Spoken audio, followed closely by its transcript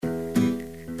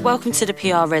Welcome to the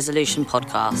PR Resolution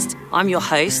podcast. I'm your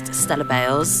host, Stella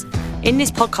Bales. In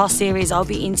this podcast series, I'll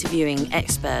be interviewing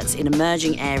experts in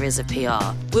emerging areas of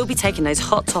PR. We'll be taking those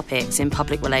hot topics in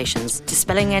public relations,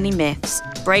 dispelling any myths,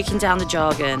 breaking down the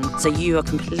jargon so you are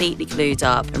completely clued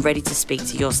up and ready to speak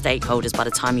to your stakeholders by the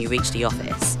time you reach the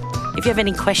office. If you have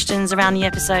any questions around the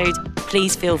episode,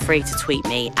 please feel free to tweet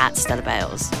me at Stella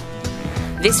Bales.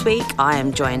 This week, I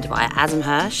am joined by Adam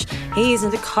Hirsch. He is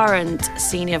the current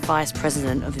Senior Vice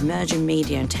President of Emerging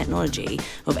Media and Technology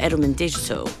of Edelman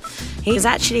Digital. He is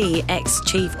actually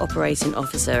ex-Chief Operating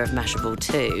Officer of Mashable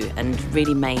too, and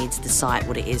really made the site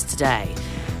what it is today.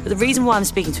 But the reason why I'm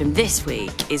speaking to him this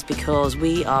week is because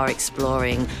we are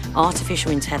exploring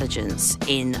artificial intelligence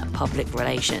in public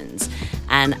relations.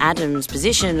 And Adam's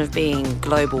position of being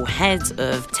global head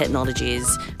of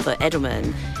technologies for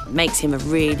Edelman makes him a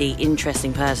really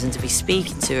interesting person to be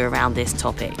speaking to around this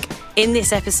topic. In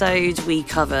this episode, we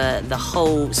cover the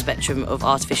whole spectrum of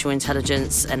artificial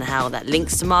intelligence and how that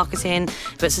links to marketing,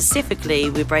 but specifically,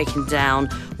 we're breaking down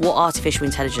what artificial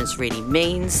intelligence really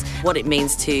means, what it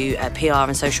means to PR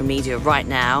and social media right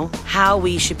now, how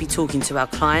we should be talking to our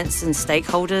clients and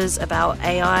stakeholders about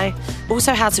AI,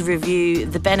 also how to review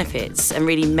the benefits and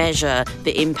really measure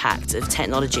the impact of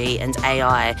technology and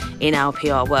AI in our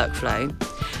PR workflow,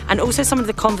 and also some of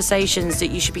the conversations that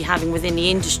you should be having within the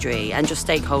industry and your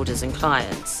stakeholders and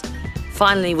clients.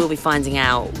 Finally, we'll be finding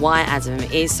out why Adam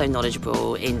is so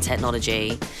knowledgeable in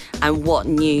technology and what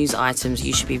news items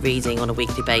you should be reading on a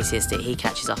weekly basis that he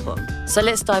catches up on. So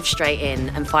let's dive straight in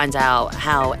and find out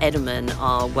how Edelman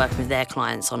are working with their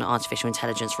clients on artificial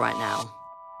intelligence right now.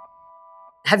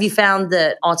 Have you found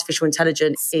that artificial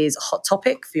intelligence is a hot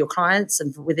topic for your clients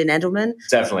and within Edelman?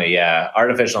 Definitely, yeah.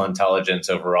 Artificial intelligence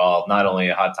overall, not only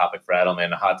a hot topic for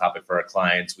Edelman, a hot topic for our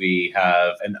clients. We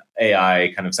have an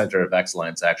AI kind of center of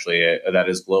excellence, actually, that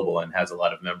is global and has a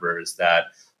lot of members that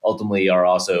ultimately are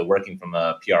also working from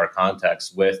a PR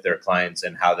context with their clients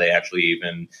and how they actually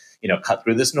even, cut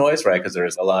through this noise, right? Because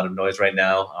there's a lot of noise right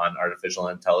now on artificial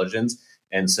intelligence.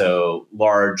 And so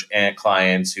large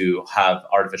clients who have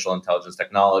artificial intelligence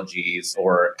technologies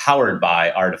or powered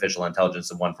by artificial intelligence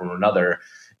in one form or another.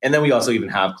 And then we also even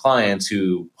have clients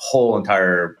who whole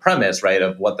entire premise, right,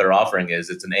 of what they're offering is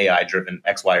it's an AI-driven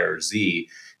X, Y, or Z.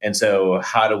 And so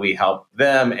how do we help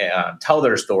them tell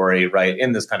their story, right,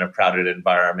 in this kind of crowded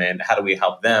environment? How do we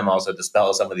help them also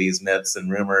dispel some of these myths and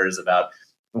rumors about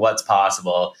what's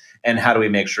possible? And how do we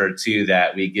make sure, too,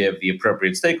 that we give the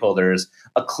appropriate stakeholders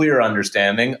a clear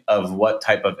understanding of what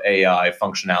type of AI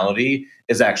functionality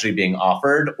is actually being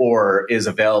offered or is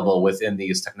available within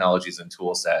these technologies and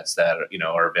tool sets that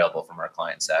are available from our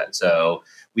client set. So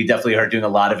we definitely are doing a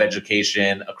lot of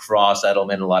education across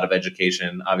Edelman, a lot of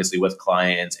education, obviously, with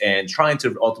clients and trying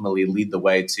to ultimately lead the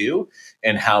way, too,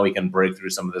 and how we can break through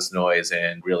some of this noise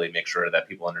and really make sure that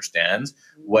people understand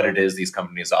what it is these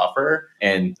companies offer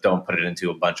and don't put it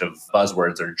into a bunch of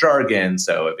buzzwords or jargon.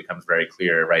 So it becomes very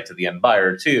clear, right, to the end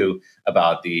buyer, too,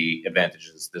 about the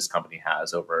advantages this company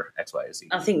has over X, Y, Z.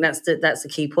 I think that's the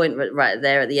key point right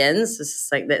there at the end. So it's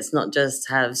like, let's not just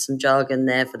have some jargon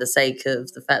there for the sake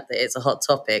of the fact that it's a hot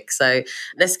topic. So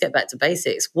let's get back to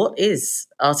basics. What is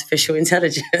artificial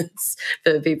intelligence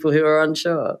for people who are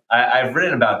unsure? I've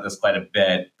written about this quite a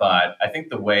bit, but I think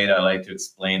the way that I like to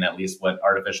explain at least what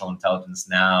artificial intelligence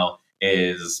now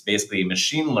is basically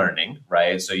machine learning,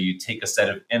 right? So you take a set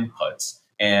of inputs.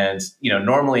 And,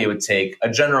 normally it would take a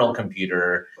general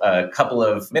computer a couple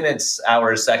of minutes,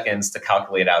 hours, seconds to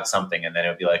calculate out something. And then it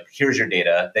would be like, here's your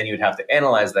data. Then you'd have to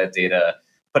analyze that data,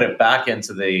 put it back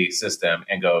into the system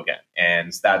and go again.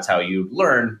 And that's how you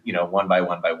learn, one by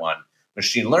one by one.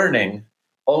 Machine learning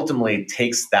ultimately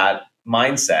takes that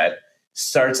mindset,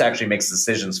 makes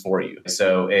decisions for you.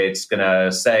 So it's going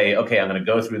to say, okay, I'm going to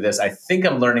go through this. I think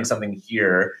I'm learning something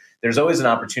here. There's always an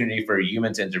opportunity for a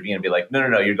human to intervene and be like,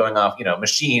 no, you're going off,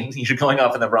 machine, you're going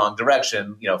off in the wrong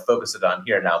direction, focus it on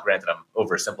here. Now, granted, I'm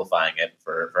oversimplifying it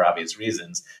for obvious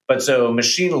reasons. But so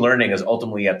machine learning is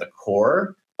ultimately at the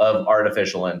core of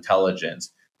artificial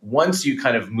intelligence. Once you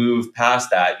kind of move past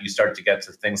that, you start to get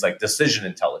to things like decision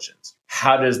intelligence.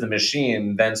 How does the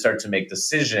machine then start to make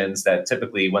decisions that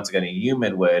typically, once again, a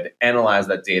human would analyze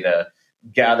that data,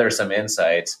 gather some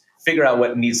insights, figure out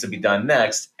what needs to be done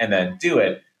next, and then do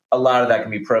it? A lot of that can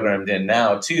be programmed in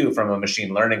now, too, from a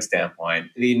machine learning standpoint.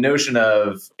 The notion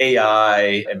of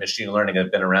AI and machine learning have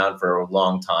been around for a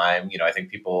long time. I think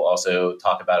people also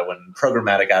talk about it when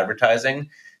programmatic advertising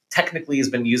technically has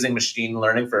been using machine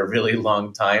learning for a really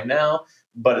long time now.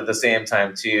 But at the same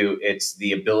time, too, it's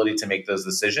the ability to make those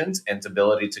decisions and the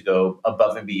ability to go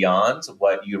above and beyond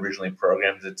what you originally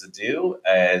programmed it to do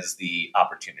as the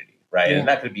opportunity, right? Yeah. And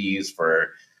that could be used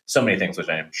for so many things, which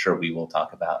I'm sure we will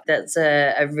talk about. That's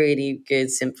a really good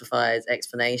simplified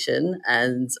explanation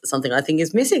and something I think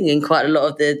is missing in quite a lot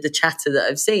of the chatter that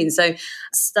I've seen. So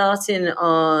starting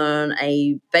on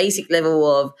a basic level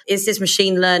of, is this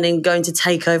machine learning going to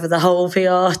take over the whole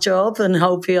PR job and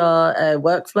whole PR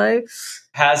workflow?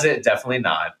 Has it? Definitely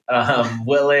not.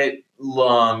 Will it?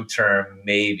 Long term,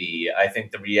 maybe. I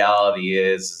think the reality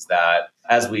is that,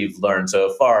 as we've learned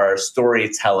so far,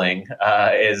 storytelling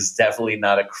is definitely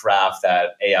not a craft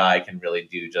that AI can really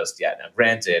do just yet. Now,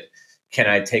 granted, can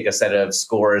I take a set of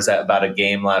scores about a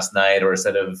game last night or a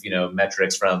set of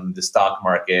metrics from the stock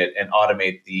market and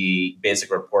automate the basic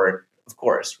report? Of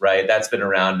course, right? That's been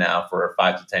around now for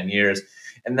 5 to 10 years.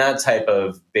 And that type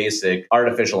of basic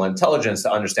artificial intelligence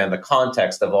to understand the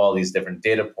context of all these different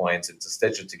data points and to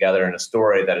stitch it together in a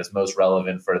story that is most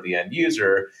relevant for the end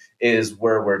user is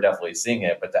where we're definitely seeing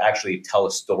it. But to actually tell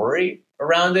a story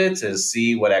around it, to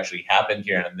see what actually happened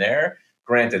here and there,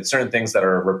 granted, certain things that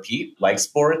are repeat, like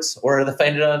sports or the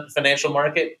financial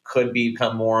market, could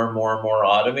become more and more and more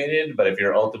automated. But if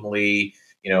you're ultimately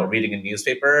reading a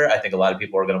newspaper, I think a lot of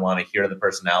people are going to want to hear the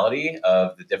personality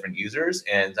of the different users.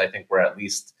 And I think we're at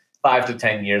least 5 to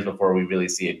 10 years before we really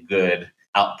see a good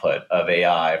output of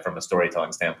AI from a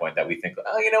storytelling standpoint that we think,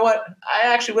 oh, you know what? I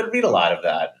actually would read a lot of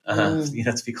that,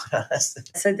 to be quite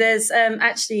honest. So there's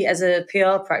actually, as a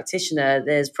PR practitioner,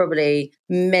 there's probably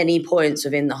many points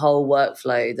within the whole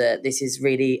workflow that this is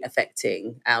really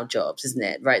affecting our jobs, isn't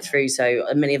it? Right through. So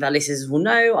many of our listeners will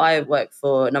know I work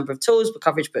for a number of tools, but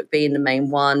Coverage Book being the main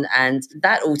one, and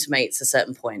that automates a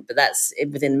certain point, but that's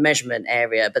within the measurement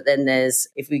area. But then there's,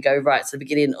 if we go right to the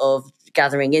beginning of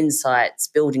gathering insights,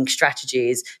 building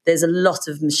strategies, there's a lot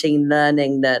of machine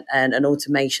learning and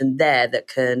automation there that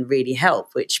can really help,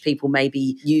 which people may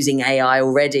be using AI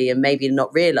already and maybe not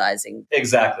realizing.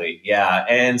 Exactly. Yeah.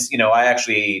 And, I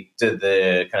actually did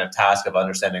the kind of task of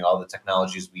understanding all the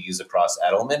technologies we use across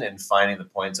Edelman and finding the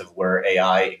points of where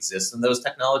AI exists in those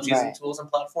technologies and tools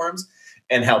and platforms,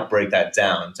 and help break that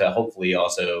down to hopefully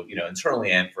also,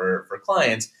 internally and for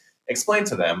clients, explain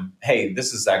to them, hey,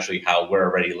 this is actually how we're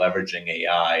already leveraging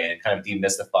AI, and kind of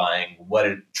demystifying what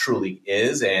it truly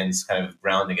is and kind of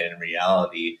grounding it in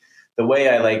reality. The way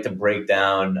I like to break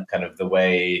down kind of the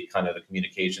way kind of the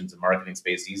communications and marketing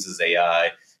space uses AI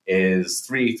is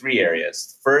three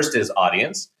areas. First is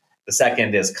audience. The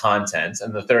second is content.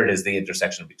 And the third is the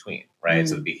intersection between, right?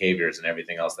 So the behaviors and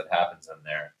everything else that happens in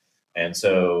there. And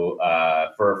so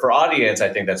for audience, I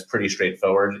think that's pretty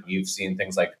straightforward. You've seen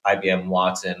things like IBM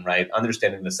Watson, right?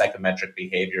 Understanding the psychometric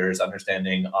behaviors,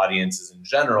 understanding audiences in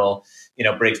general,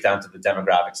 breaks down to the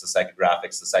demographics, the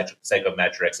psychographics, the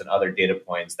psychometrics, and other data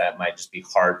points that might just be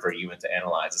hard for a human to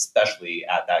analyze, especially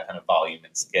at that kind of volume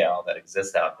and scale that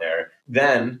exists out there.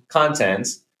 Then content.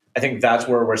 I think that's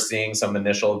where we're seeing some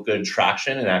initial good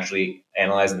traction in actually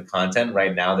analyzing the content.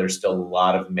 Right now, there's still a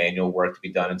lot of manual work to be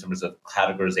done in terms of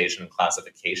categorization and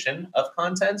classification of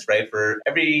content, right? For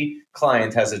every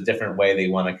client has a different way they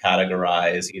want to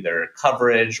categorize either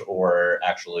coverage or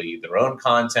actually their own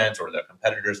content or their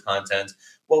competitors' content.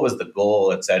 What was the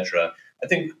goal, et cetera? I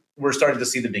think we're starting to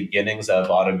see the beginnings of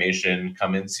automation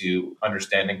come into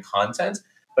understanding content.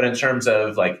 But in terms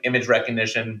of like image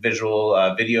recognition, visual,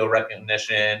 video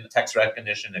recognition, text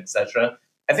recognition, et cetera,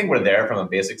 I think we're there from a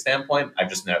basic standpoint. I've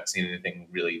just not seen anything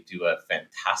really do a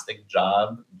fantastic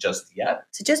job just yet.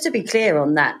 So just to be clear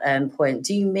on that point,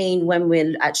 do you mean when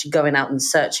we're actually going out and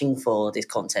searching for this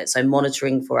content, so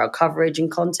monitoring for our coverage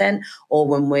and content, or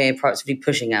when we're proactively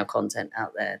pushing our content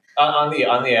out there? On the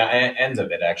ends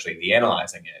of it, actually, the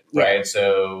analyzing it, right?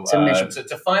 So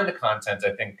to find the content,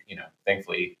 I think,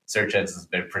 thankfully, search engines has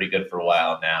been pretty good for a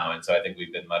while now. And so I think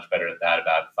we've been much better at that,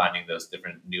 about finding those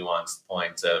different nuanced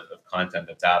points of content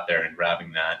that's out there and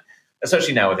grabbing that,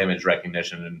 especially now with image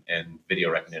recognition and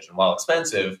video recognition. While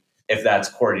expensive, if that's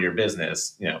core to your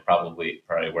business, probably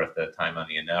worth the time,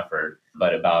 money, and effort.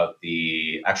 But about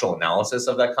the actual analysis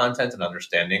of that content and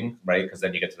understanding, right? Because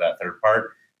then you get to that third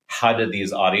part. How did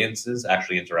these audiences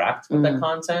actually interact with that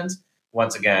content?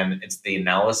 Once again, it's the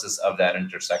analysis of that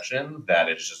intersection that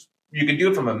is just, you can do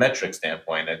it from a metric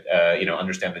standpoint,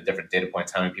 understand the different data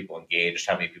points, how many people engaged,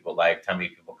 how many people liked, how many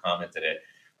people commented it.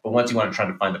 But once you want to try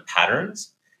to find the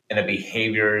patterns and the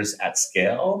behaviors at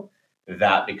scale,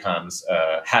 that becomes,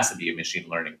 has to be a machine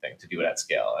learning thing to do it at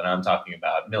scale. And I'm talking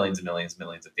about millions and millions and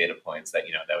millions of data points that,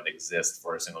 that would exist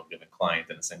for a single given client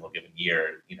in a single given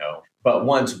year, But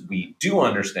once we do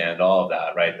understand all of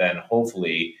that, right, then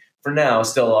hopefully for now,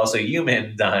 still also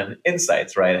human done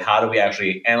insights, right? How do we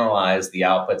actually analyze the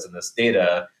outputs in this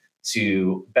data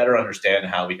to better understand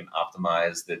how we can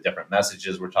optimize the different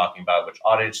messages we're talking about, which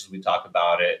audiences we talk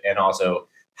about it, and also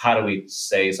how do we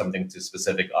say something to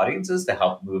specific audiences to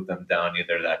help move them down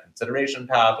either that consideration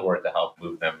path or to help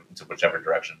move them into whichever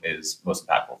direction is most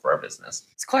impactful for our business.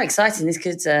 It's quite exciting. This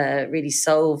could really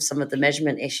solve some of the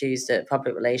measurement issues that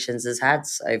public relations has had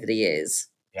over the years.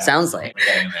 Yeah, sounds like.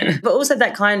 But also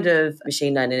that kind of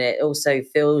machine learning, it also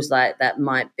feels like that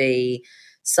might be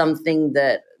something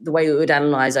that the way we would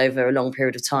analyze over a long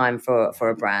period of time for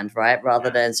a brand, right? Rather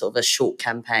than sort of a short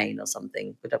campaign or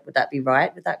something. Would that be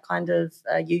right with that kind of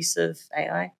use of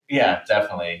AI? Yeah,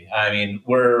 definitely. I mean,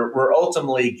 we're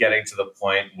ultimately getting to the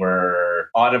point where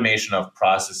automation of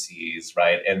processes,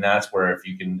 right? And that's where if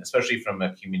you can, especially from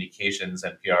a communications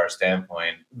and PR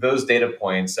standpoint, those data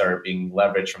points are being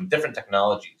leveraged from different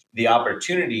technologies. The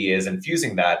opportunity is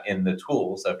infusing that in the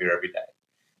tools of your everyday.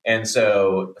 And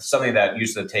so something that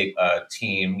used to take a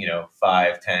team,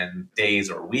 5, 10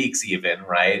 days or weeks even,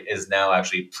 right, is now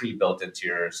actually pre-built into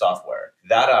your software.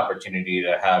 That opportunity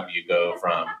to have you go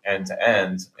from end to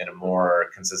end in a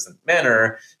more consistent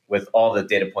manner with all the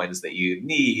data points that you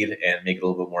need and make it a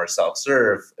little bit more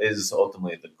self-serve is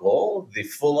ultimately the goal. The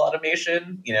full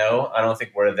automation, I don't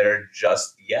think we're there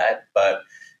just yet, but,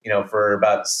 for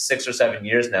about 6 or 7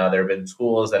 years now, there have been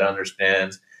tools that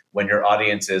understand when your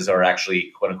audiences are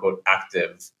actually, quote unquote,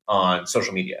 active on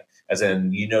social media. As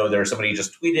in, there's somebody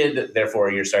just tweeted, therefore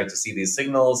you're starting to see these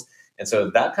signals. And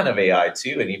so that kind of AI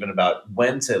too, and even about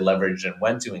when to leverage and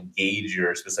when to engage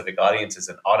your specific audiences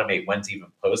and automate when to even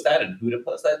post that and who to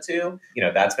post that to,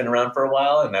 that's been around for a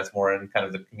while. And that's more in kind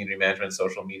of the community management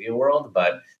social media world.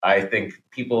 But I think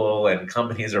people and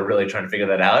companies are really trying to figure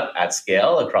that out at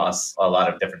scale across a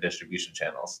lot of different distribution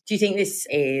channels. Do you think this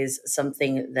is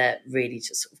something that really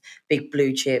just sort of big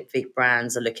blue chip, big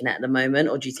brands are looking at the moment?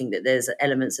 Or do you think that there's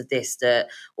elements of this that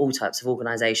all types of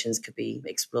organizations could be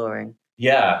exploring?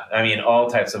 Yeah, I mean,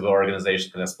 all types of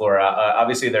organizations can explore.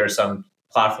 Obviously, there are some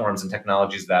platforms and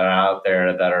technologies that are out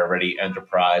there that are already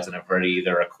enterprise and have already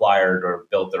either acquired or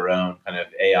built their own kind of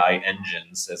AI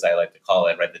engines, as I like to call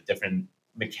it, right? The different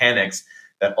mechanics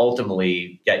that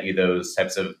ultimately get you those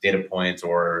types of data points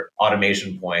or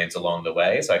automation points along the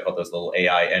way. So I call those little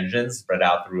AI engines spread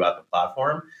out throughout the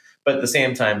platform. But at the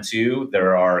same time, too,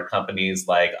 there are companies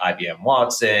like IBM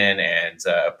Watson and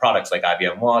products like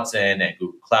IBM Watson and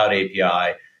Google Cloud API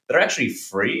that are actually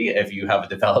free if you have a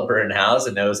developer in-house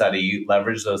and knows how to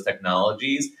leverage those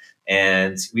technologies.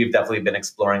 And we've definitely been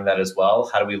exploring that as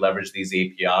well. How do we leverage these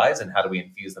APIs and how do we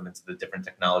infuse them into the different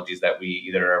technologies that we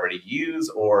either already use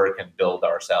or can build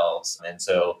ourselves? And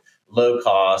so low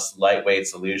cost, lightweight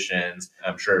solutions.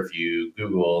 I'm sure if you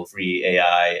Google free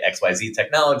AI XYZ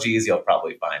technologies, you'll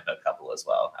probably find a couple as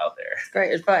well out there.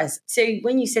 Great advice. So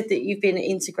when you said that you've been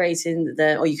integrating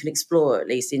or you can explore at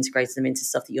least integrating them into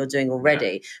stuff that you're doing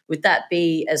already, would that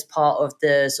be as part of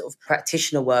the sort of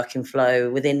practitioner working flow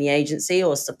within the agency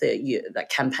or stuff that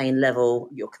campaign level,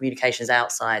 your communications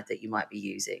outside that you might be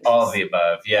using? All of the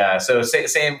above. Yeah. So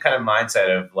same kind of mindset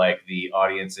of like the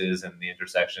audiences and the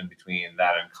intersection between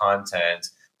that and content.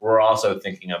 We're also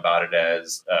thinking about it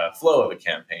as a flow of a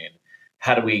campaign.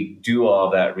 How do we do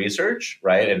all that research,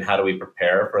 right? And how do we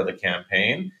prepare for the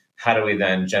campaign? How do we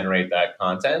then generate that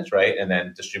content, right? And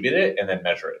then distribute it and then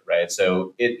measure it, right?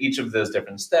 So each of those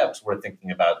different steps we're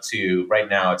thinking about too. Right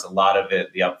now, it's a lot of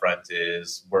it. The upfront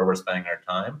is where we're spending our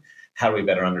time. How do we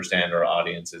better understand our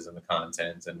audiences and the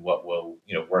content and what will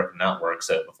work and not work?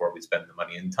 So before we spend the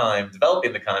money and time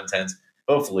developing the content,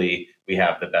 hopefully we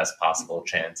have the best possible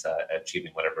chance at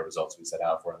achieving whatever results we set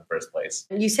out for in the first place.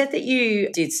 You said that you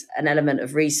did an element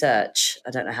of research, I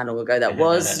don't know how long ago that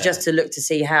was, just to look to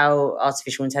see how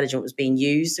artificial intelligence was being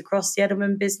used across the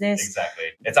Edelman business. Exactly.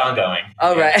 It's ongoing.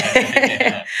 Oh,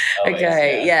 right. Always,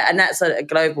 okay. Yeah. And that's at a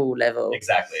global level.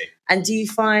 Exactly. And do you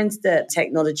find that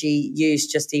technology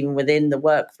used just even within the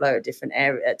workflow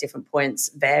at different points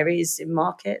varies in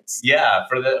markets? Yeah,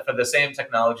 for the same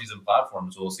technologies and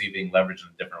platforms, we'll see being leveraged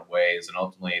in different ways. And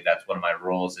ultimately, that's one of my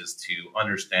roles is to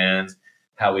understand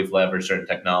how we've leveraged certain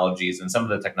technologies. And some of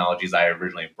the technologies I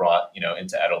originally brought,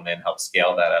 into Edelman help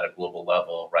scale that at a global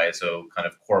level, right? So kind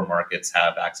of core markets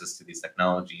have access to these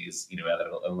technologies,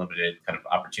 at a limited kind of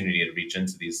opportunity to reach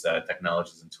into these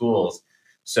technologies and tools.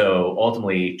 So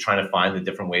ultimately, trying to find the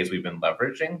different ways we've been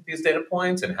leveraging these data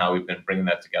points and how we've been bringing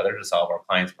that together to solve our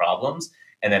clients' problems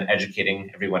and then educating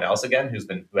everyone else again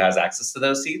who has access to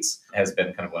those seats has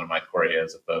been kind of one of my core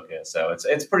areas of focus. So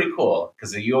it's pretty cool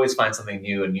because you always find something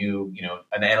new,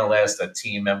 an analyst, a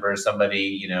team member,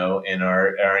 somebody, in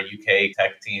our UK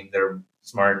tech team. They're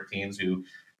smart teams who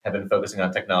have been focusing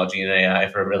on technology and AI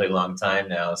for a really long time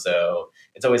now. So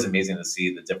it's always amazing to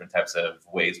see the different types of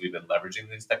ways we've been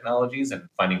leveraging these technologies and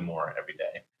finding more every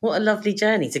day. What a lovely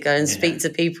journey to go and speak to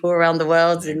people around the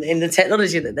world in the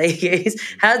technology that they use.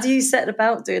 How do you set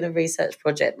about doing a research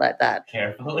project like that?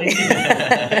 Carefully.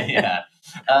 Yeah.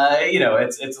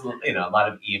 It's a lot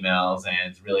of emails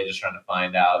and really just trying to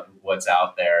find out what's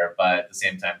out there. But at the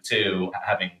same time, too,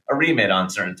 having a remit on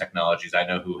certain technologies. I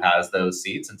know who has those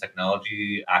seats and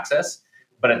technology access.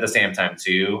 But at the same time,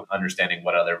 too, understanding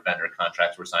what other vendor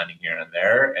contracts we're signing here and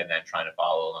there, and then trying to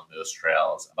follow along those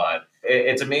trails. But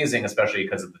it's amazing, especially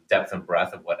because of the depth and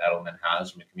breadth of what Edelman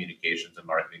has from a communications and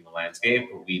marketing landscape.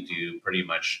 We do pretty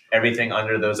much everything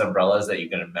under those umbrellas that you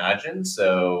can imagine.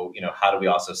 So, how do we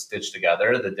also stitch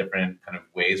together the different kind of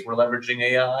ways we're leveraging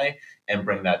AI and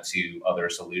bring that to other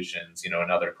solutions,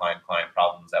 and other client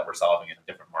problems that we're solving in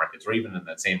different markets, or even in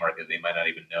that same market, they might not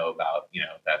even know about,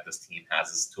 that this team has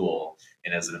this tool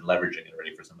and has been leveraging it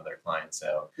already for some of their clients.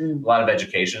 So a lot of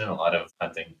education and a lot of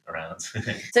hunting around.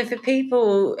 So for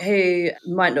people who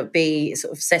might not be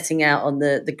sort of setting out on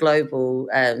the global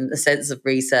sense of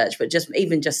research, but just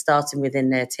starting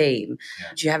within their team,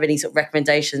 do you have any sort of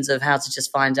recommendations of how to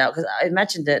just find out? Because I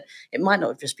imagine that it might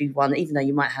not just be one, even though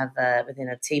you might have within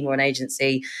a team or an agency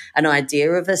an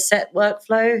idea of a set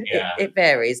workflow. It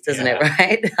varies, doesn't it?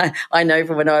 Right. I know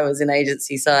from when I was in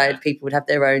agency side, people would have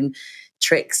their own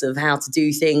tricks of how to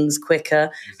do things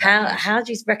quicker. Exactly. How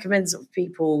do you recommend sort of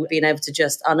people being able to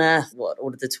just unearth what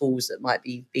all of the tools that might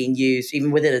be being used,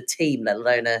 even within a team, let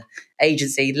alone an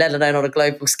agency, let alone on a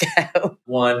global scale?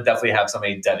 One, definitely have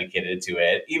somebody dedicated to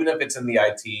it, even if it's in the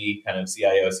IT kind of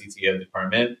CIO, CTO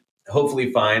department.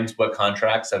 Hopefully find what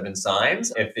contracts have been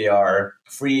signed. If they are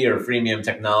free or freemium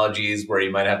technologies where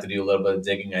you might have to do a little bit of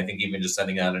digging, I think even just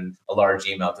sending out a large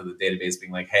email to the database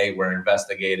being like, hey, we're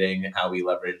investigating how we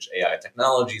leverage AI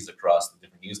technologies across the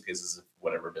different use cases of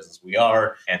whatever business we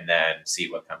are, and then see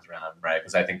what comes around, right?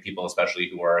 Because I think people, especially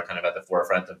who are kind of at the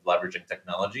forefront of leveraging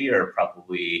technology, are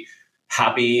probably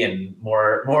happy and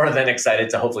more than excited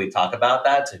to hopefully talk about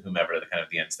that to whomever the kind of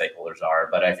the end stakeholders are.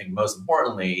 But I think most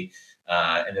importantly,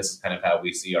 and this is kind of how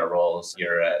we see our roles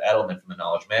here at Edelman from a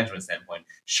knowledge management standpoint,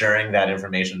 sharing that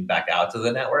information back out to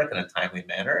the network in a timely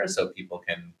manner so people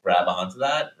can grab onto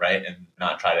that, right? And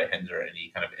not try to hinder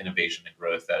any kind of innovation and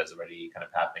growth that is already kind of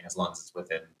happening as long as it's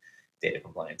within data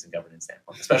compliance and governance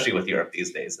standpoint, especially with Europe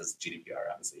these days, as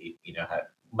GDPR obviously,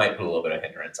 might put a little bit of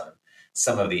hindrance on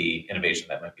some of the innovation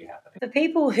that might be happening. For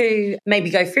people who maybe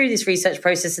go through this research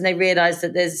process and they realize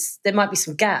that there might be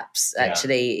some gaps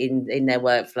actually in their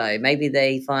workflow, maybe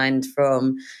they find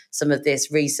from some of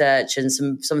this research and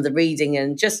some of the reading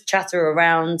and just chatter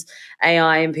around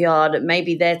AI and PR that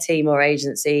maybe their team or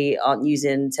agency aren't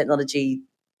using technology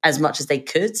as much as they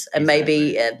could, and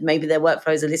maybe their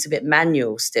workflow is a little bit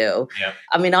manual still. Yeah.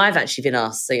 I mean, I've actually been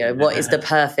asked, what is the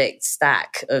perfect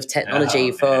stack of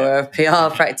technology for a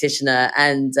PR practitioner,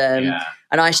 and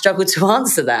I struggle to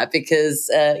answer that because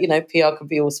PR could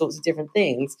be all sorts of different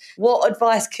things. What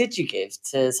advice could you give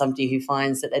to somebody who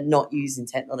finds that they're not using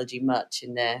technology much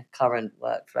in their current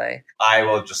workflow? I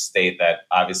will just state that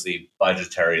obviously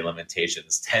budgetary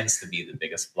limitations tends to be the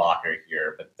biggest blocker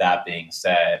here. But that being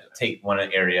said, take one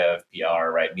area of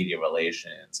PR, right? Media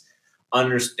relations,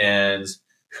 understands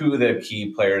who the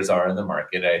key players are in the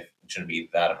market. It shouldn't be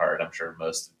that hard. I'm sure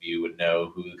most of you would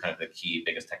know who kind of the key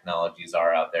biggest technologies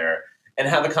are out there, and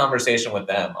have a conversation with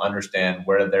them, understand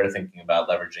where they're thinking about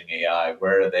leveraging AI,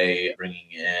 where are they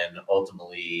bringing in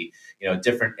ultimately,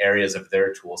 different areas of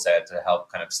their tool set to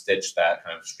help kind of stitch that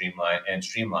kind of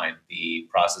streamline the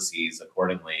processes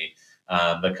accordingly.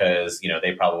 Because,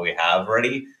 they probably have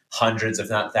already hundreds, if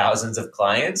not thousands of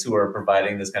clients who are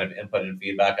providing this kind of input and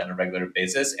feedback on a regular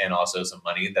basis, and also some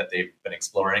money that they've been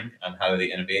exploring on how do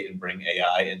they innovate and bring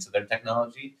AI into their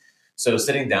technology. So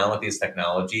sitting down with these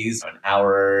technologies, an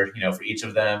hour, for each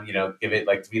of them, give it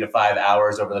like 3 to 5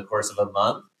 hours over the course of a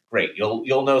month. Great.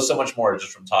 You'll know so much more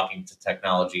just from talking to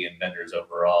technology and vendors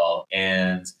overall.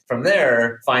 And from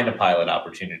there, find a pilot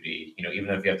opportunity.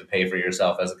 Even if you have to pay for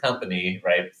yourself as a company,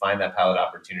 right? Find that pilot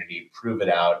opportunity, prove it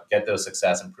out, get those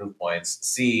success and proof points,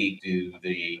 see do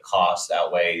the costs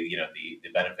outweigh, the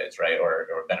benefits, right? Or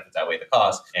benefits outweigh the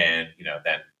cost. And,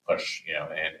 then push,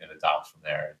 and adopt from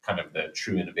there, kind of the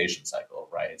true innovation cycle,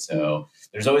 right? So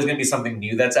there's always going to be something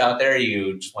new that's out there.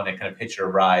 You just want to kind of hitch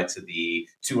your ride to the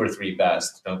 2 or 3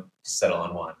 best. Don't settle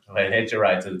on one, right? Hitch your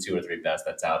ride to the 2 or 3 best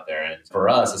that's out there. And for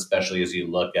us, especially as you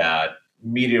look at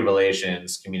media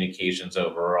relations, communications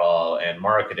overall, and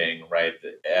marketing, right?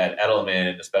 At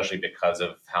Edelman, especially because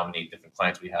of how many different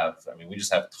clients we have, I mean, we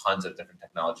just have tons of different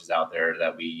technologies out there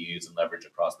that we use and leverage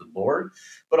across the board.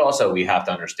 But also we have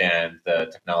to understand the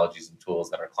technologies and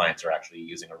tools that our clients are actually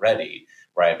using already,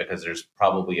 right? Because there's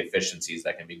probably efficiencies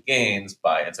that can be gained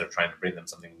by, instead of trying to bring them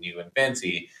something new and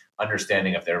fancy,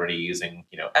 understanding if they're already using,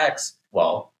 X,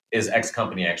 well, is X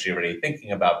company actually already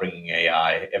thinking about bringing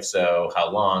AI? If so,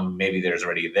 how long? Maybe there's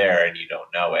already there and you don't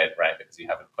know it, right? Because you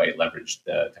haven't quite leveraged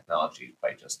the technology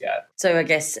quite just yet. So I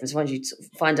guess once you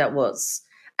find out what's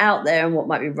out there and what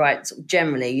might be right,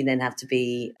 generally you then have to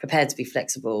be prepared to be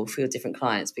flexible for your different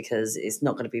clients, because it's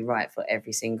not going to be right for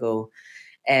every single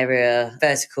area,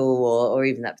 vertical, or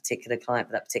even that particular client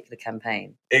for that particular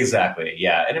campaign. Exactly.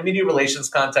 Yeah. In a media relations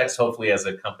context, hopefully as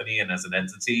a company and as an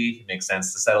entity, it makes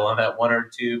sense to settle on that 1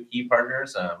 or 2 key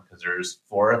partners, because there's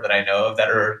 4 that I know of that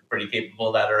are pretty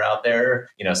capable that are out there.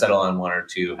 Settle on 1 or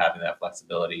 2, having that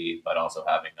flexibility, but also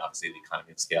having obviously the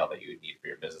economy of scale that you would need for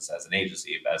your business as an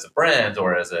agency. As a brand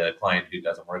or as a client who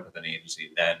doesn't work with an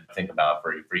agency, then think about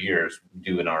for years,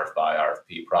 do an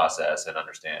RFP process and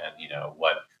understand,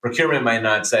 what procurement might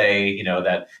not say,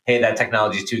 that, hey, that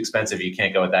technology is too expensive. You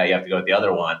can't go with that. You have to go with the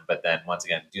other one. But then once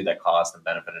again, do that cost and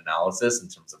benefit analysis in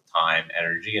terms of time,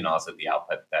 energy, and also the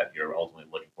output that you're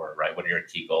ultimately looking for, right? What are your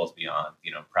key goals beyond,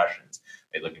 impressions?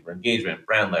 Are you looking for engagement,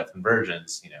 brand lift,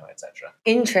 conversions, et cetera?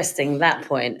 Interesting, that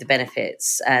point, the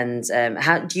benefits. And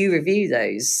how do you review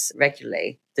those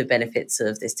regularly, the benefits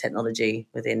of this technology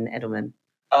within Edelman?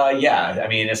 Yeah, I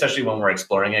mean, especially when we're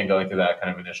exploring it and going through that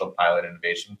kind of initial pilot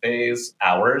innovation phase,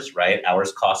 hours, right?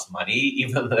 Hours cost money,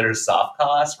 even though there's soft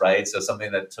costs, right? So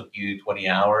something that took you 20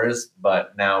 hours,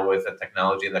 but now with a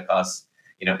technology that costs,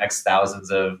 X thousands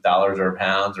of dollars or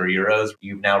pounds or euros,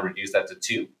 you've now reduced that to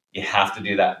 2. You have to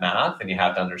do that math and you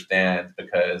have to understand,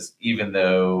 because even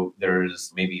though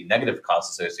there's maybe negative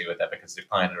costs associated with that because the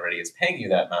client already is paying you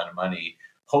that amount of money,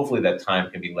 hopefully that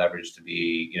time can be leveraged to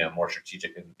be, more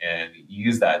strategic and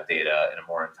use that data in a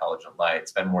more intelligent light,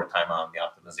 spend more time on the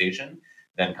optimization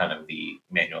than kind of the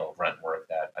manual grunt work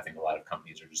that I think a lot of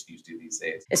companies are just used to these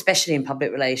days. Especially in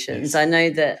public relations. I know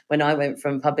that when I went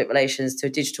from public relations to a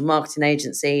digital marketing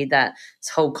agency, that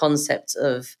whole concept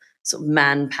of sort of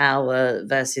manpower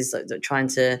versus trying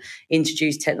to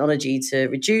introduce technology to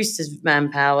reduce the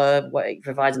manpower,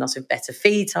 providing us with better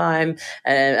feed time,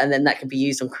 and then that can be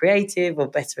used on creative or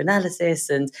better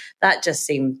analysis, and that just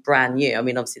seemed brand new. I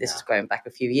mean, obviously this was going back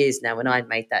a few years now when I'd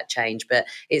made that change, but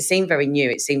it seemed very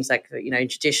new. It seems like, in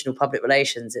traditional public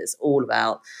relations, it's all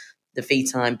about the feed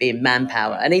time being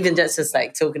manpower, and even just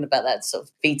like talking about that sort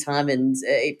of feed time and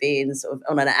it being sort of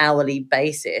on an hourly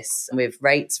basis with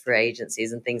rates for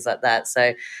agencies and things like that.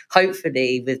 So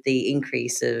hopefully with the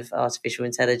increase of artificial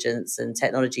intelligence and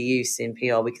technology use in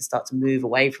PR, we can start to move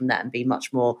away from that and be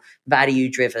much more value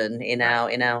driven in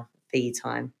our feed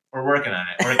time. We're working on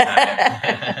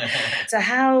it. So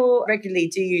how regularly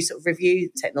do you sort of review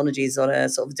technologies on a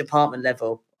sort of department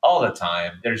level? All the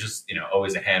time. There's just,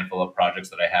 always a handful of projects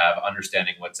that I have,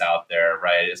 understanding what's out there,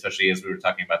 right? Especially as we were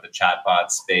talking about the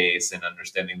chatbot space and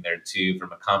understanding there too,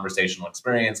 from a conversational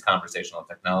experience, conversational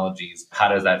technologies, how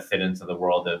does that fit into the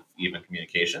world of even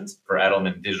communications? For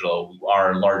Edelman Digital,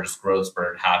 our largest growth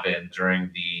spurt happened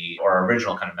our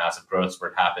original kind of massive growth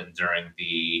spurt happened during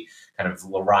the kind of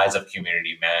rise of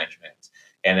community management.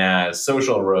 And as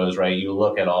social rose, right, you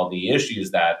look at all the issues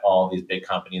that all these big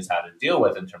companies had to deal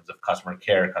with in terms of customer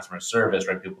care, customer service,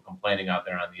 right, people complaining out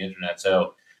there on the internet.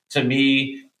 So to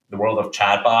me, the world of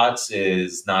chatbots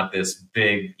is not this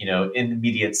big,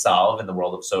 immediate solve in the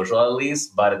world of social, at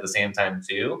least, but at the same time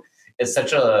too, it's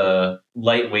such a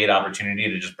lightweight opportunity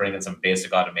to just bring in some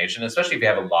basic automation, especially if you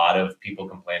have a lot of people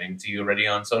complaining to you already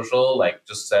on social. Like,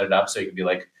 just set it up so you can be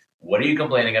like, what are you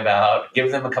complaining about?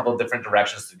 Give them a couple of different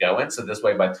directions to go in. So this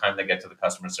way, by the time they get to the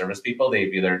customer service people,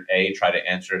 they've either try to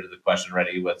answer the question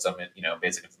ready with some,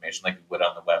 basic information like you would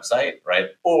on the website, right?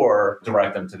 Or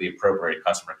direct them to the appropriate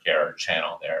customer care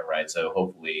channel there, right? So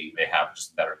hopefully they have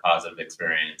just a better positive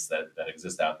experience that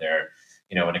exists out there.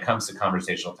 When it comes to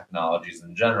conversational technologies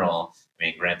in general, I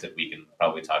mean, granted, we can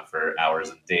probably talk for hours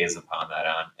and days upon that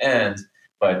on end,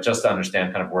 but just to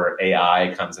understand kind of where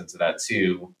AI comes into that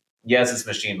too. Yes, it's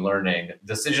machine learning.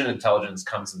 Decision intelligence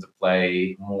comes into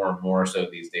play more and more so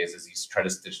these days as you try to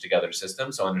stitch together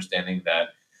systems. So understanding that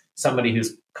somebody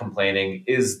who's complaining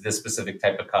is this specific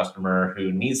type of customer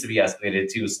who needs to be escalated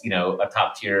to, a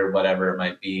top tier, whatever it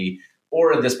might be,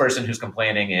 or this person who's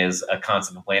complaining is a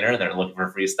constant complainer and they're looking for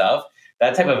free stuff.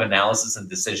 That type of analysis and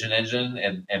decision engine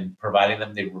and providing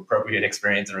them the appropriate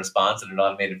experience and response in an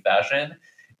automated fashion,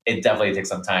 it definitely takes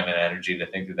some time and energy to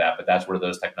think through that, but that's where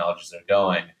those technologies are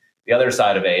going. The other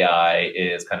side of AI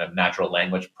is kind of natural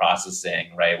language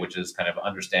processing, right? Which is kind of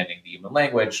understanding the human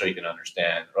language so you can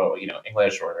understand,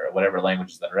 English or whatever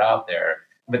languages that are out there.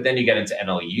 But then you get into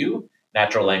NLU,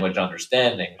 natural language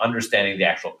understanding the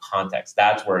actual context.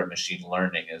 That's where machine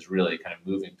learning is really kind of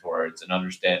moving towards, and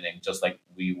understanding, just like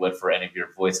we would for any of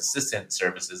your voice assistant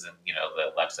services and,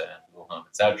 the Alexa and Google Home,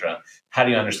 et cetera. How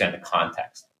do you understand the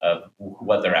context of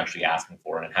what they're actually asking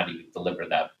for, and how do you deliver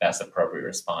that best appropriate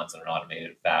response in an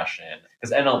automated fashion?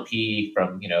 Because NLP,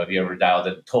 from, if you ever dialed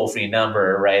a toll-free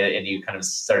number, right, and you kind of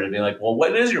started being like, well,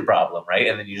 what is your problem, right?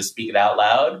 And then you just speak it out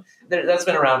loud. That's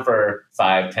been around for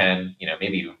 5, 10,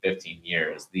 maybe even 15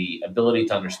 years. The ability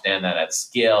to understand that at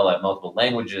scale, at multiple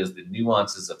languages, the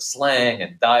nuances of slang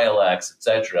and dialects, et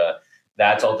cetera,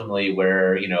 that's ultimately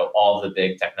where, all the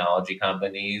big technology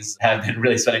companies have been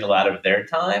really spending a lot of their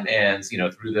time. And,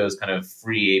 through those kind of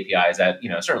free APIs at,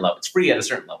 a certain level, it's free at a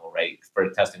certain level, right? For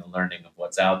testing and learning of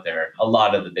what's out there. A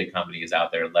lot of the big companies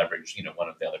out there leverage, one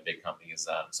of the other big companies'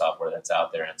 software that's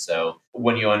out there. And so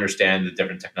when you understand the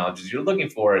different technologies you're looking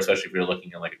for, especially if you're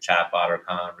looking at like a chatbot or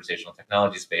conversational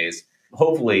technology space,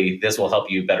 hopefully this will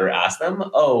help you better ask them,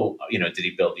 did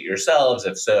you build it yourselves?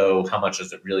 If so, how much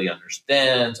does it really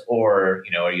understand? Or,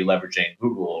 are you leveraging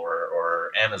Google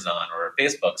or Amazon or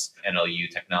Facebook's NLU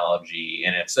technology?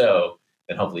 And if so,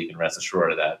 then hopefully you can rest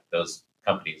assured that those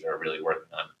companies are really working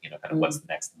on, kind of what's the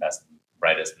next best and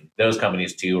brightest. And those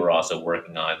companies too are also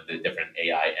working on the different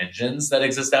AI engines that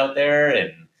exist out there,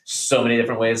 and so many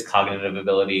different ways: cognitive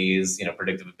abilities,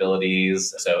 predictive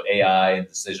abilities. So AI and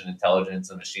decision intelligence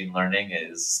and machine learning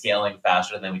is scaling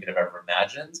faster than we could have ever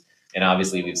imagined. And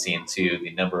obviously we've seen too,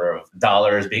 the number of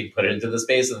dollars being put into the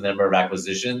space and the number of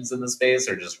acquisitions in the space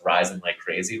are just rising like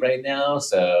crazy right now.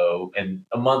 So in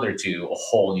a month or two, a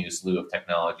whole new slew of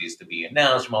technologies to be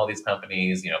announced from all these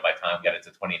companies. By the time we get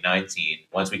into 2019,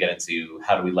 once we get into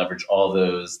how do we leverage all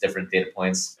those different data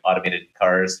points, automated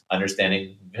cars,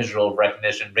 understanding visual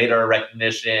recognition, radar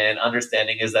recognition,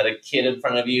 understanding is that a kid in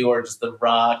front of you or just the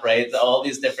rock, right? All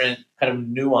these different kind of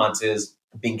nuances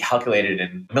being calculated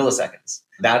in milliseconds.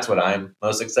 That's what I'm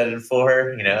most excited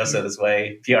for, so this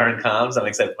way, PR and comms, I'm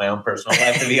excited for my own personal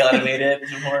life to be automated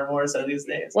more and more so these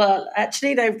days. Well,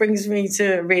 actually, that brings me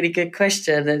to a really good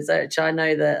question, which I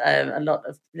know that a lot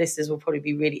of listeners will probably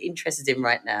be really interested in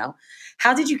right now.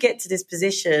 How did you get to this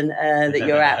position that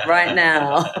you're at right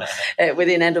now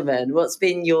within Edelman? What's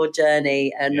been your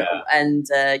journey? And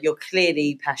you're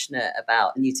clearly passionate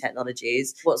about new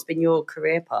technologies. What's been your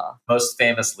career path? Most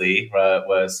famously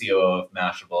was COO of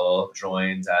Mashable,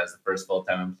 joined as the first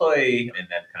full-time employee, and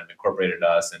then kind of incorporated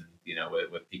us and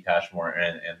with Pete Cashmore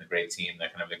and the great team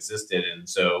that kind of existed. And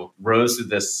so rose to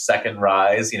this second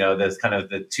rise, this kind of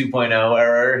the 2.0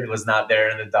 era. It was not there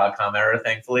in the .com era,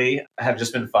 thankfully. I have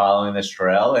just been following this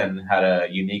trail and had a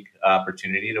unique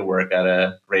opportunity to work at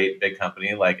a great big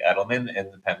company like Edelman, an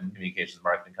independent communications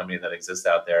marketing company that exists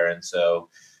out there. And so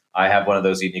I have one of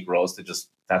those unique roles to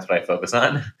that's what I focus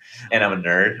on. And I'm a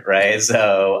nerd, right?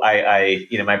 So I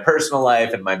my personal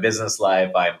life and my business life,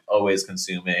 I'm always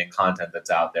consuming content that's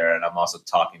out there. And I'm also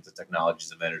talking to technologies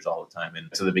and vendors all the time.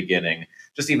 And to the beginning,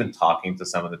 just even talking to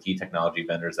some of the key technology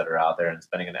vendors that are out there and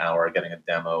spending an hour getting a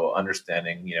demo,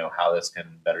 understanding, how this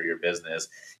can better your business,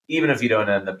 even if you don't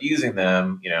end up using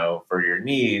them, for your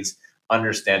needs,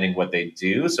 understanding what they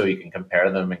do so you can compare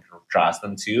them and contrast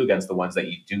them to against the ones that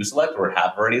you do select or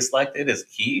have already selected is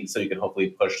key. So you can hopefully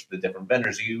push the different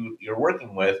vendors you're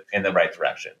working with in the right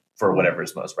direction for whatever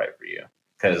is most right for you.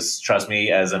 Because trust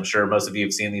me, as I'm sure most of you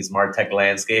have seen these MarTech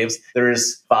landscapes,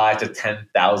 there's 5,000 to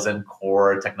 10,000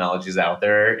 core technologies out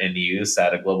there in use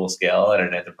at a global scale at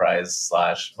an enterprise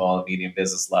 / small and medium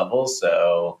business level.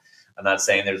 So I'm not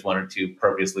saying there's one or two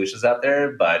appropriate solutions out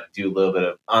there, but do a little bit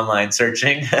of online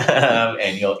searching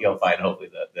and you'll find hopefully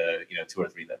the 2 or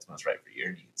 3 that's most right for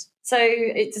your needs. So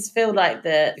it does feel like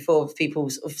that before people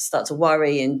sort of start to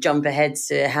worry and jump ahead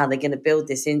to how they're going to build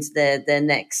this into their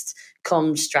next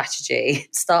comm strategy,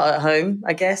 start at home,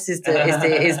 I guess, is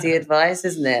the advice,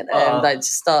 isn't it? Like to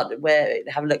start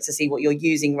have a look to see what you're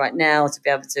using right now to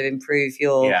be able to improve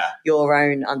your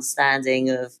own understanding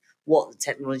of what the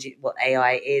technology, what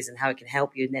AI is and how it can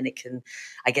help you. And then it can,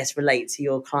 I guess, relate to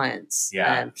your clients'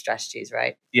 strategies,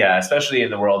 right? Yeah, especially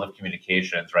in the world of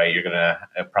communications, right? You're going to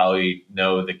probably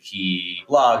know the key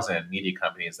blogs and media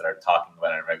companies that are talking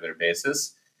about it on a regular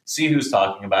basis. See who's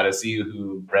talking about it, see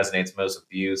who resonates most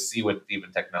with you, see what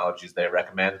even technologies they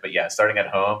recommend. But yeah, starting at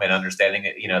home and understanding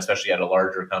it, especially at a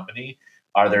larger company,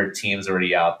 are there teams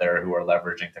already out there who are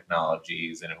leveraging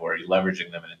technologies and who are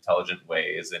leveraging them in intelligent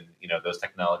ways? And, those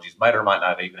technologies might or might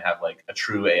not even have like a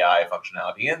true AI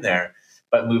functionality in there,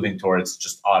 but moving towards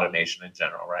just automation in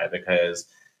general, right? Because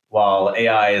while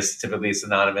AI is typically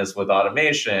synonymous with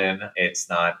automation, it's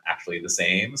not actually the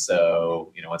same.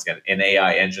 So, once again, an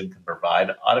AI engine can provide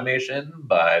automation,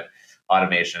 but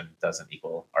automation doesn't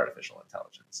equal artificial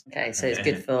intelligence. Okay, so it's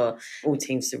good for all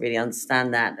teams to really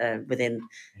understand that within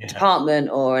a department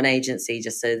or an agency,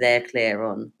 just so they're clear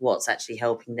on what's actually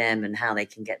helping them and how they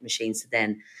can get machines to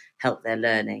then help their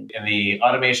learning. And the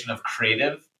automation of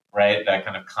creative, right, that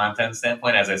kind of content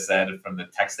standpoint, as I said, from the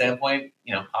tech standpoint,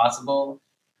 possible.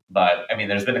 But I mean,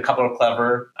 there's been a couple of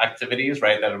clever activities,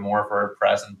 right, that are more for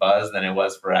press and buzz than it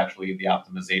was for actually the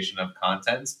optimization of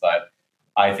contents. But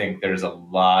I think there's a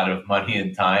lot of money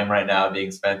and time right now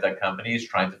being spent at companies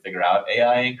trying to figure out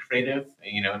AI and creative,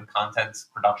 and content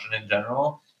production in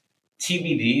general.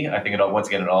 TBD, I think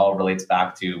it all relates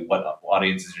back to what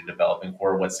audiences you're developing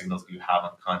for, what signals do you have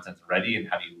on content already, and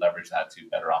how do you leverage that to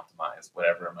better optimize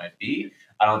whatever it might be.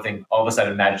 I don't think all of a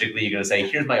sudden magically you're going to say,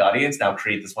 here's my audience, now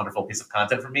create this wonderful piece of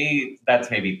content for me. That's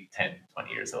maybe 10,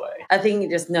 20 years away. I think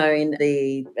just knowing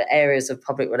the areas of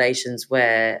public relations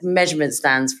where measurement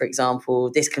stands, for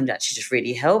example, this can actually just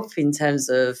really help in terms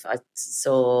of, I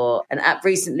saw an app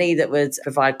recently that would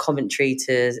provide commentary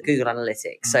to Google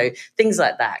Analytics. So things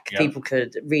like that, people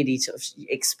could really sort of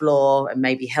explore and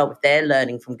maybe help if they're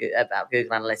learning from about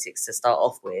Google Analytics to start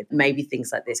off with. Maybe things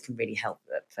like this can really help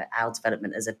for our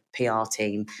development as a PR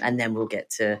team. And then we'll get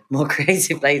to more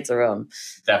creative later on.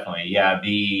 Definitely. Yeah.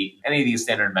 Any of these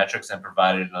standard metrics and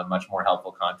provided in a much more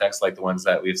helpful context, like the ones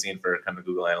that we've seen for kind of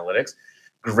Google Analytics,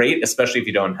 great, especially if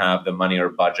you don't have the money or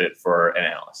budget for an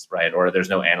analyst, right? Or there's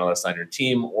no analyst on your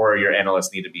team, or your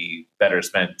analysts need to be better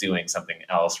spent doing something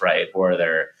else, right?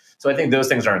 So I think those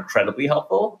things are incredibly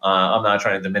helpful. I'm not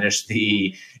trying to diminish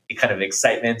the kind of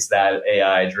excitement that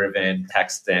AI-driven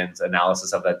text and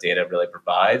analysis of that data really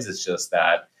provides. It's just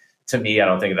that, to me, I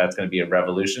don't think that's going to be a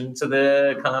revolution to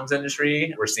the comms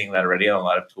industry. We're seeing that already on a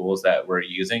lot of tools that we're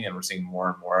using, and we're seeing more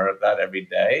and more of that every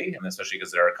day. And especially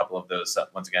because there are a couple of those,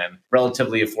 once again,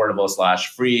 relatively affordable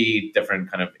 / free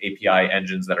different kind of API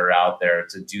engines that are out there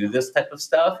to do this type of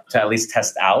stuff, to at least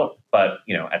test out. But,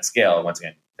 at scale, once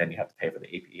again, then you have to pay for the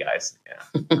APIs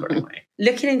accordingly.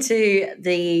 Looking into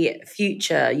the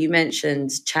future, you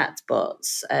mentioned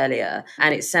chatbots earlier,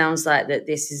 and it sounds like that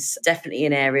this is definitely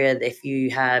an area that if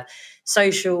you have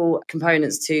social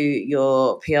components to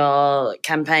your PR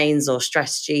campaigns or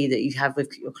strategy that you have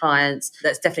with your clients,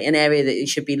 that's definitely an area that you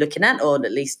should be looking at, or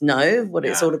at least know what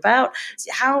it's all about.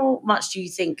 How much do you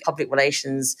think public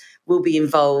relations will be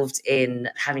involved in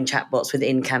having chatbots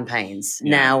within campaigns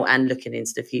now and looking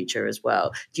into the future as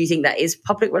well? Do you think that is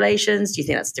public relations? Do you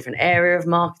think that's a different area of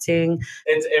marketing?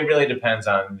 It really depends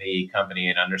on the company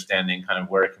and understanding kind of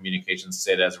where communications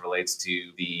sit as it relates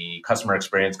to the customer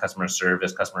experience, customer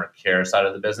service, customer care side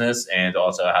of the business, and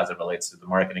also as it relates to the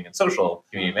marketing and social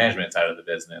community management side of the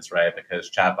business, right? Because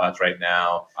chatbots right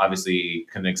now obviously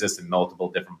can exist in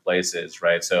multiple different places,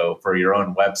 right? So for your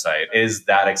own website, is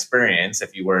that experience,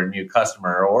 if you were a new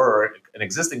customer or an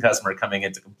existing customer coming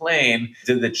in to complain,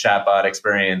 did the chatbot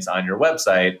experience on your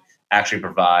website actually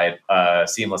provide a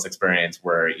seamless experience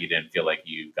where you didn't feel like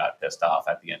you got pissed off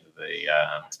at the end of the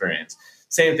experience?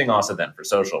 Same thing also then for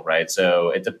social, right? So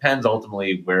it depends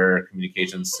ultimately where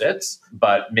communication sits,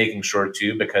 but making sure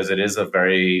too, because it is a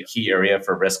very key area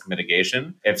for risk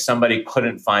mitigation. If somebody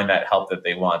couldn't find that help that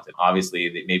they wanted,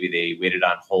 obviously maybe they waited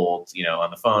on hold,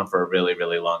 on the phone for a really,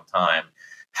 really long time.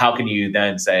 How can you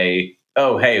then say,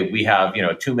 oh, hey, we have,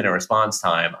 a 2-minute response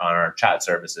time on our chat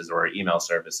services or email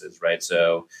services, right?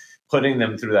 So putting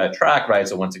them through that track, right?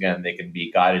 So once again, they can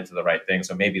be guided to the right thing.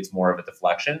 So maybe it's more of a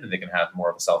deflection and they can have more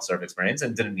of a self-serve experience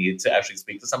and didn't need to actually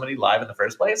speak to somebody live in the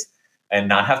first place and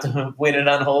not have to wait it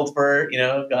on hold for,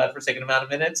 godforsaken amount of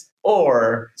minutes.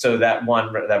 Or so that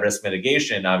risk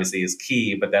mitigation obviously is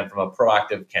key, but then from a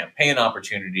proactive campaign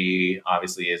opportunity,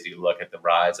 obviously, as you look at the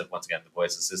rise of, once again, the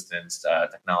voice assistance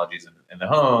technologies in the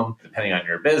home, depending on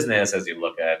your business, as you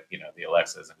look at, the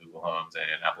Alexas and Google Homes and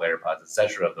Apple AirPods, et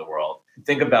cetera, of the world,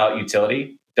 think about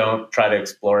utility. Don't try to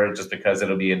explore it just because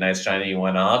it'll be a nice shiny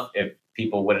one-off. If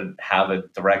people wouldn't have a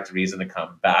direct reason to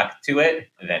come back to it,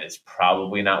 then it's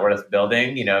probably not worth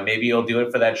building. Maybe you'll do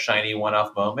it for that shiny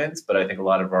one-off moments, but I think a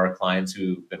lot of our clients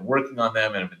who've been working on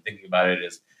them and have been thinking about it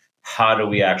is, how do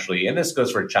we actually, and this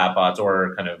goes for chatbots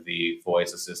or kind of the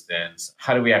voice assistants,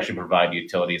 how do we actually provide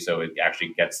utility so it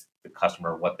actually gets the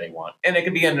customer what they want? And it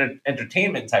could be an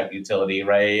entertainment type utility,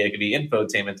 right? It could be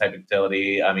infotainment type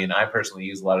utility. I mean, I personally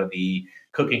use a lot of the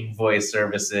cooking voice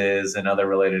services and other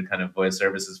related kind of voice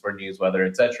services for news, weather,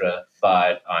 etc.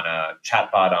 But on a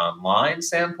chatbot online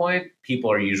standpoint,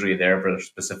 people are usually there for a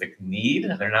specific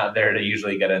need. They're not there to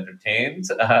usually get entertained,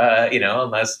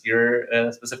 unless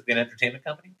you're specifically an entertainment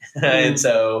company. And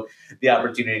so the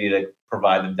opportunity to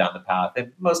provide them down the path,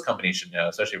 and most companies should know,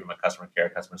 especially from a customer care,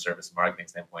 customer service, and marketing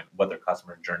standpoint, what their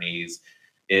customer journeys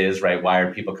is, right? Why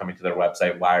are people coming to their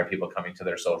website? Why are people coming to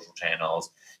their social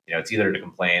channels? It's either to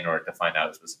complain or to find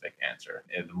out a specific answer.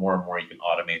 And the more and more you can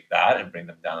automate that and bring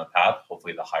them down the path,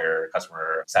 hopefully the higher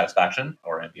customer satisfaction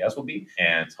or NPS will be,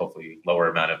 and hopefully lower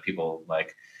amount of people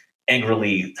like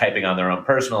angrily typing on their own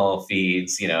personal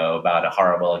feeds, about a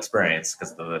horrible experience,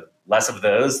 because the less of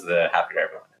those, the happier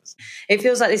everyone is. It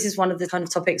feels like this is one of the kind of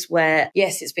topics where,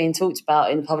 yes, it's being talked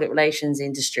about in the public relations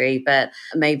industry, but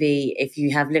maybe if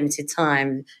you have limited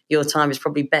time, your time is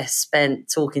probably best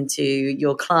spent talking to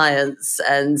your clients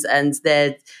and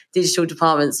their digital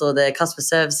departments or their customer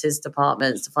services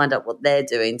departments to find out what they're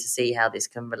doing to see how this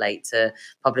can relate to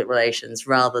public relations,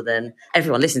 rather than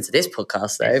everyone listen to this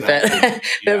podcast though, exactly.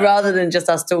 but rather than just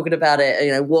us talking about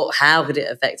it, how could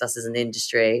it affect us as an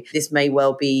industry? This may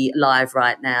well be live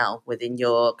right now within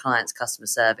your client's customer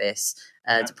service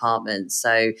department.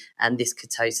 So, and this could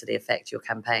totally affect your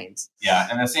campaigns. Yeah.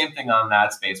 And the same thing on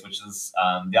that space, which is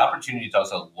the opportunity to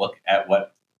also look at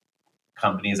what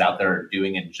companies out there are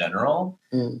doing in general.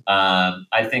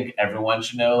 I think everyone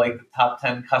should know like the top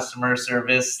 10 customer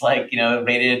service,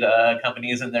 rated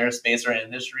companies in their space or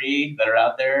industry that are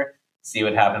out there. See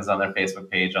what happens on their Facebook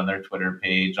page, on their Twitter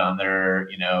page, on their,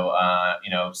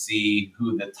 see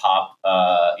who the top,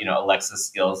 Alexa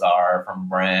skills are from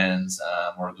brands,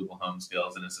 or Google Home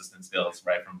skills and assistant skills,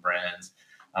 right, from brands.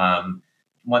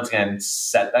 Once again,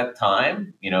 set that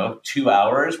time, 2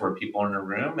 hours where people are in a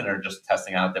room and are just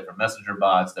testing out different messenger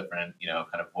bots, different,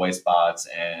 kind of voice bots,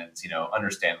 and,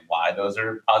 understand why those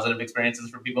are positive experiences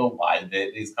for people, why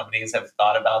these companies have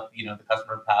thought about, the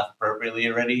customer path appropriately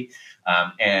already.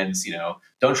 And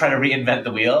don't try to reinvent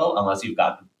the wheel unless you've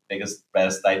got the biggest,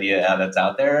 best idea that's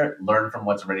out there. Learn from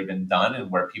what's already been done and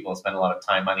where people spend a lot of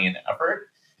time, money, and effort,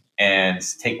 and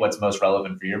take what's most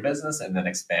relevant for your business and then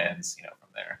expand, from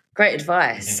there. Great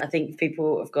advice. I think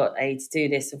people have got a to-do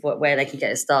list of where they can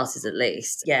get it started at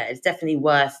least. Yeah, it's definitely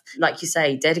worth, like you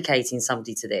say, dedicating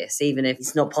somebody to this, even if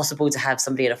it's not possible to have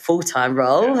somebody in a full-time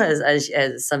role as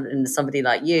somebody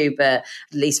like you, but at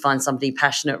least find somebody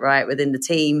passionate, right, within the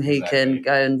team who can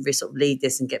go and sort of lead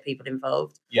this and get people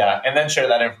involved. Yeah, and then share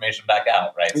that information back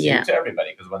out, right, to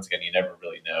everybody, because once again, you never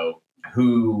really know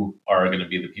who are going to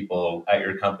be the people at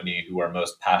your company who are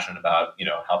most passionate about,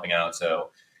 helping out.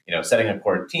 So, setting a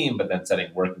core team, but then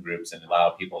setting working groups and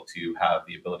allow people to have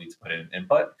the ability to put in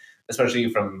input, especially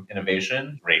from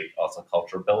innovation, great also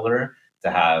culture builder to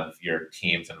have your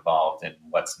teams involved in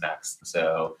what's next.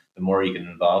 So the more you can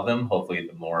involve them, hopefully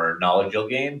the more knowledge you'll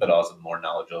gain, but also the more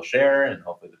knowledge you'll share, and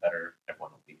hopefully the better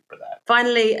everyone will be for that.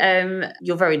 Finally,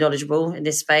 you're very knowledgeable in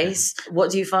this space. Where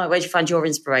do you find your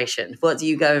inspiration? What do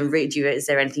you go and read? Is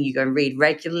there anything you go and read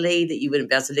regularly that you wouldn't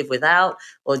be able to live without?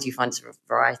 Or do you find sort of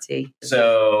variety?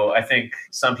 So I think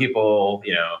some people,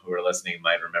 who are listening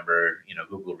might remember,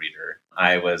 Google Reader.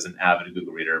 I was an avid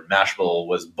Google Reader. Mashable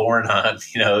was born on,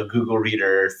 Google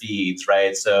Reader feeds,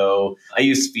 right? So I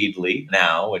use Feedly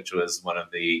now, which was one of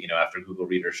the, after Google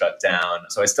Reader shut down.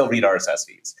 So I still read RSS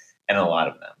feeds, and a lot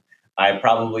of them. I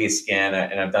probably scan,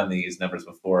 and I've done these numbers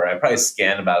before, I probably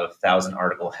scan about 1,000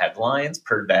 article headlines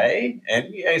per day.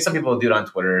 And some people do it on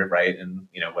Twitter, right? And,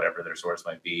 whatever their source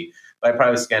might be. But I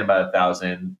probably scan about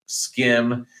 1,000,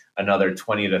 skim another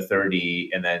 20 to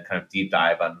 30, and then kind of deep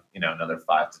dive on, another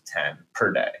 5 to 10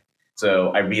 per day. So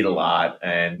I read a lot,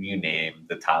 and you name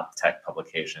the top tech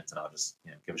publications, and I'll just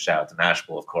give a shout out to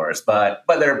Mashable, of course. But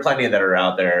there are plenty that are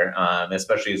out there,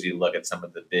 especially as you look at some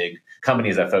of the big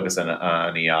companies that focus on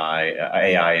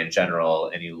AI in general,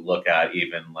 and you look at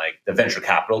even like the venture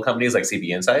capital companies like CB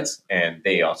Insights, and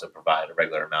they also provide a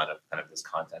regular amount of kind of this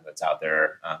content that's out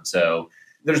there. So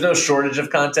there's no shortage of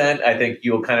content. I think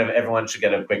everyone should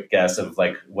get a quick guess of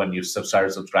like when you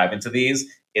start subscribing to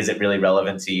these, is it really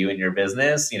relevant to you and your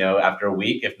business? After a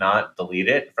week, if not, delete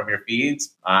it from your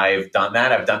feeds. I've done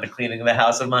that. I've done the cleaning of the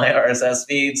house of my RSS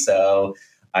feed. So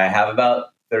I have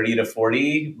about 30 to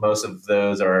 40. Most of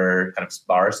those are kind of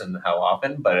sparse in how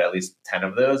often, but at least 10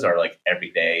 of those are like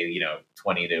every day,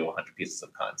 20 to 100 pieces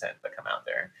of content that come out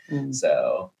there.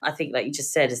 So I think, like you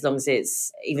just said, as long as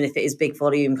it's, even if it is big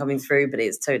volume coming through, but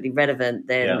it's totally relevant,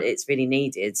 then it's really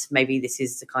needed. Maybe this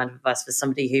is the kind of advice for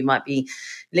somebody who might be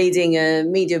leading a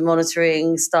media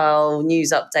monitoring style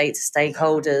news update to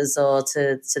stakeholders or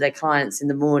to their clients in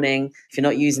the morning. If you're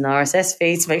not using RSS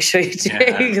feeds, make sure you do,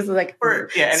 because any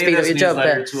of those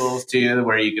newsletter tools too,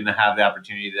 where you can have the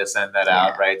opportunity to send that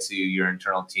out right to your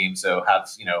internal team. So have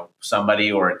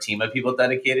somebody or a team of people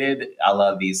dedicated. I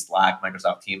love these Slack,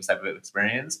 Microsoft Teams type of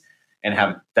experience, and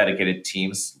have dedicated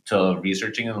teams to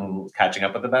researching and catching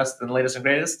up with the best and latest and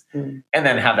greatest. And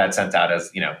then have that sent out as,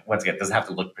 once again, it doesn't have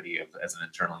to look pretty as an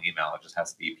internal email. It just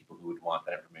has to be people who would want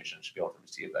that information should be able to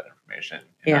receive that information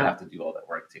and not have to do all that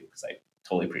work too, because I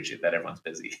totally appreciate that everyone's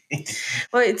busy.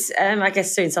 Well, it's I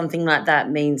guess doing something like that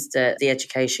means that the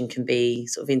education can be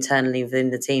sort of internally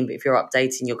within the team, but if you're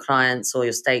updating your clients or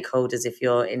your stakeholders, if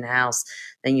you're in-house,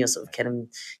 then you're sort of getting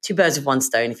two birds with one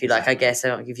stone, if you like, I guess.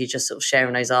 If you're just sort of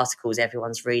sharing those articles,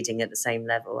 everyone's reading at the same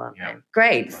level, aren't they?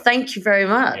 Great. Thank you very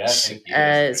much. Yeah, thank you.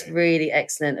 It's really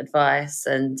excellent advice.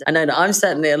 And I know that I'm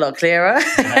certainly a lot clearer.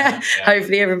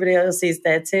 Hopefully everybody else is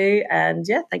there too. And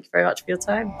thank you very much for your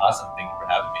time. Awesome. Thank you for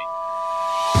having me.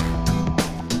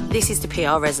 This is the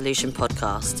PR Resolution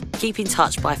Podcast. Keep in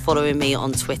touch by following me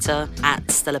on Twitter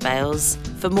 @Stella Bales.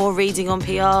 For more reading on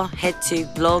PR, head to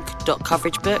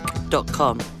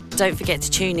blog.coveragebook.com. Don't forget to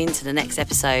tune in to the next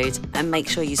episode and make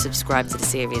sure you subscribe to the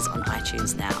series on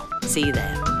iTunes now. See you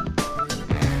there.